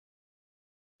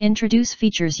Introduce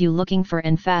features you looking for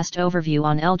and fast overview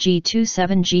on LG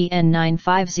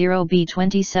 27GN950-B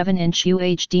 27-inch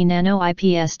UHD Nano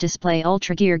IPS display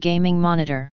Ultragear gaming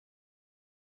monitor.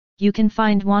 You can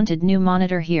find wanted new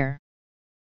monitor here.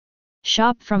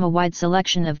 Shop from a wide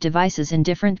selection of devices in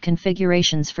different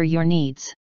configurations for your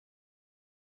needs.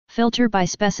 Filter by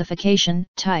specification,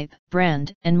 type,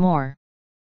 brand, and more.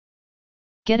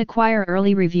 Acquire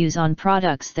early reviews on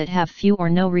products that have few or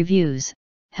no reviews,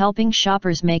 helping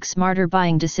shoppers make smarter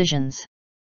buying decisions.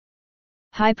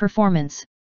 High performance,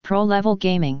 pro-level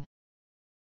gaming.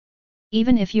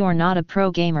 Even if you're not a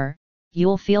pro gamer,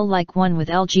 you'll feel like one with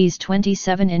LG's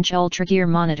 27-inch Ultragear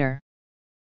monitor.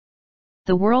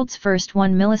 The world's first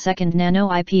 1 millisecond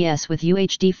Nano IPS with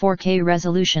UHD 4K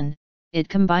resolution, it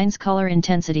combines color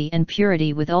intensity and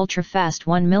purity with ultra-fast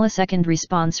 1 millisecond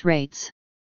response rates.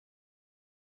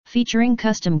 Featuring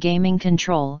custom gaming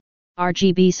control,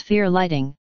 RGB sphere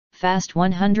lighting, fast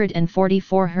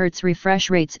 144 Hz refresh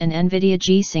rates and NVIDIA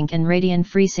G-Sync and Radeon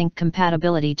FreeSync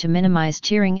compatibility to minimize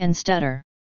tearing and stutter.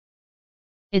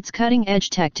 It's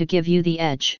cutting-edge tech to give you the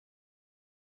edge.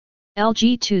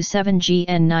 LG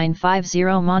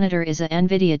 27GN950 monitor is a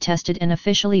NVIDIA-tested and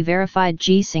officially verified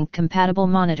G-Sync compatible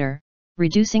monitor,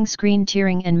 reducing screen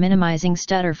tearing and minimizing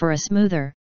stutter for a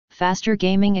smoother, faster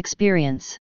gaming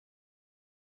experience.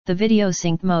 The video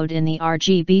sync mode in the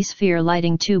RGB sphere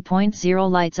lighting 2.0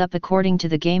 lights up according to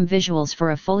the game visuals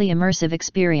for a fully immersive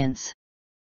experience.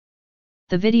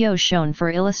 The video shown for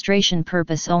illustration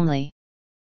purpose only.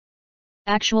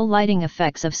 Actual lighting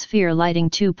effects of sphere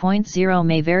lighting 2.0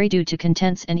 may vary due to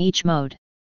contents in each mode.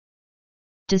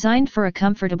 Designed for a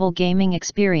comfortable gaming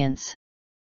experience.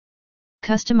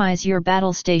 Customize your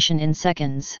battle station in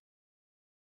seconds.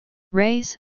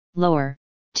 Raise, lower,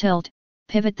 tilt,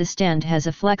 pivot. The stand has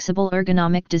a flexible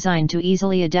ergonomic design to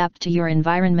easily adapt to your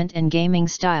environment and gaming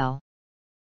style.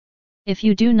 If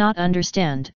you do not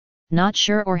understand, not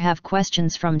sure or have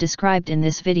questions from described in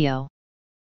this video,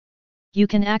 you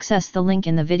can access the link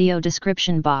in the video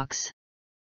description box.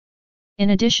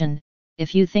 In addition,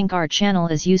 if you think our channel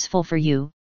is useful for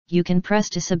you, you can press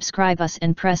to subscribe us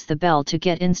and press the bell to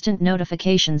get instant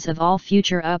notifications of all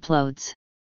future uploads.